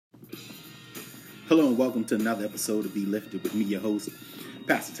Hello and welcome to another episode of Be Lifted with me, your host,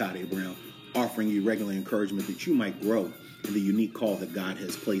 Pastor Todd A. Brown, offering you regular encouragement that you might grow in the unique call that God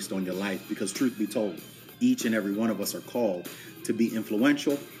has placed on your life. Because truth be told, each and every one of us are called to be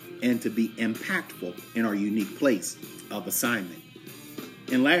influential and to be impactful in our unique place of assignment.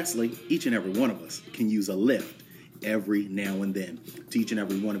 And lastly, each and every one of us can use a lift every now and then. To each and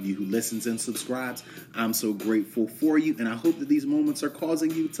every one of you who listens and subscribes, I'm so grateful for you, and I hope that these moments are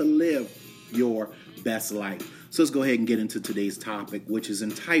causing you to live your best life. So let's go ahead and get into today's topic, which is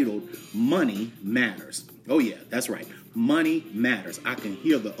entitled Money Matters. Oh yeah, that's right. Money matters. I can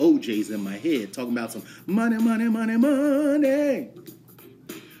hear the OJs in my head talking about some money.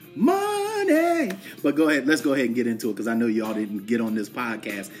 But let's go ahead and get into it, because I know y'all didn't get on this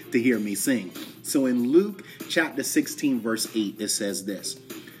podcast to hear me sing. So in Luke chapter 16, verse 8, it says this: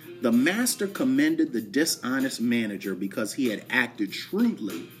 "The master commended the dishonest manager because he had acted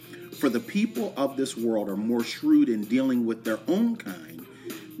shrewdly. For the people of this world are more shrewd in dealing with their own kind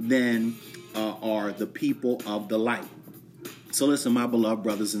than are the people of the light." So listen, my beloved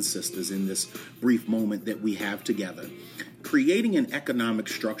brothers and sisters, in this brief moment that we have together, creating an economic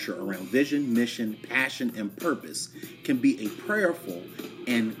structure around vision, mission, passion, and purpose can be a prayerful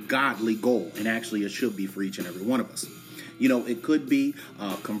and godly goal. And actually, it should be for each and every one of us. You know, it could be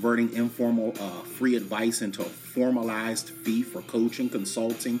converting informal free advice into a formalized fee for coaching,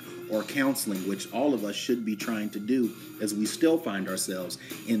 consulting, or counseling, which all of us should be trying to do as we still find ourselves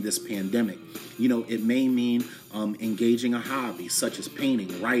in this pandemic. You know, it may mean engaging a hobby such as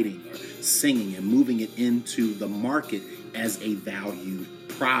painting, writing, or singing, and moving it into the market as a valued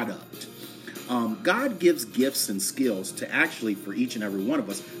product. God gives gifts and skills to actually, for each and every one of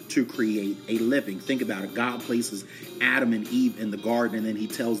us, to create a living. Think about it. God places Adam and Eve in the garden, and then he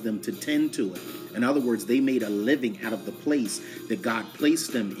tells them to tend to it. In other words, they made a living out of the place that God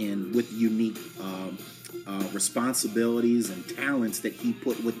placed them in with unique responsibilities and talents that he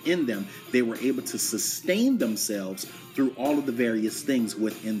put within them. They were able to sustain themselves through all of the various things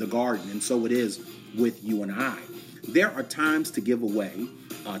within the garden. And so it is with you and I. There are times to give away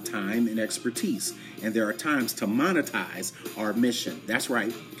time and expertise, and there are times to monetize our mission. That's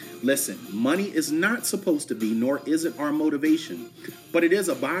right. Listen, money is not supposed to be, nor is it our motivation, but it is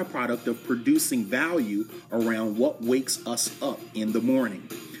a byproduct of producing value around what wakes us up in the morning.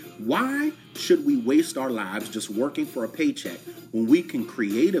 Why should we waste our lives just working for a paycheck when we can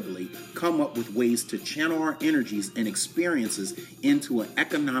creatively come up with ways to channel our energies and experiences into an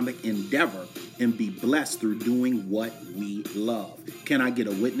economic endeavor and be blessed through doing what we love? Can I get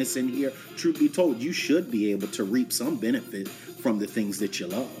a witness in here? Truth be told, you should be able to reap some benefit from the things that you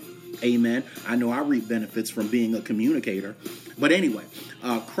love. Amen. I know I reap benefits from being a communicator. But anyway,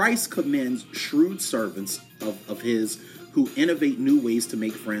 Christ commends shrewd servants of his who innovate new ways to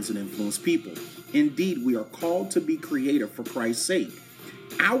make friends and influence people. Indeed, we are called to be creative for Christ's sake.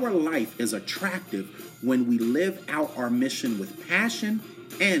 Our life is attractive when we live out our mission with passion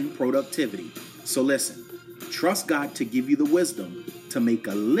and productivity. So listen, trust God to give you the wisdom to make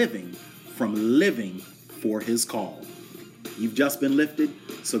a living from living for his call. You've just been lifted,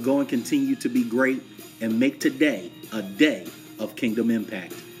 so go and continue to be great and make today a day of kingdom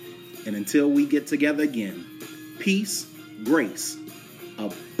impact. And until we get together again, peace, grace,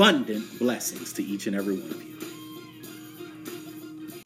 abundant blessings to each and every one of you.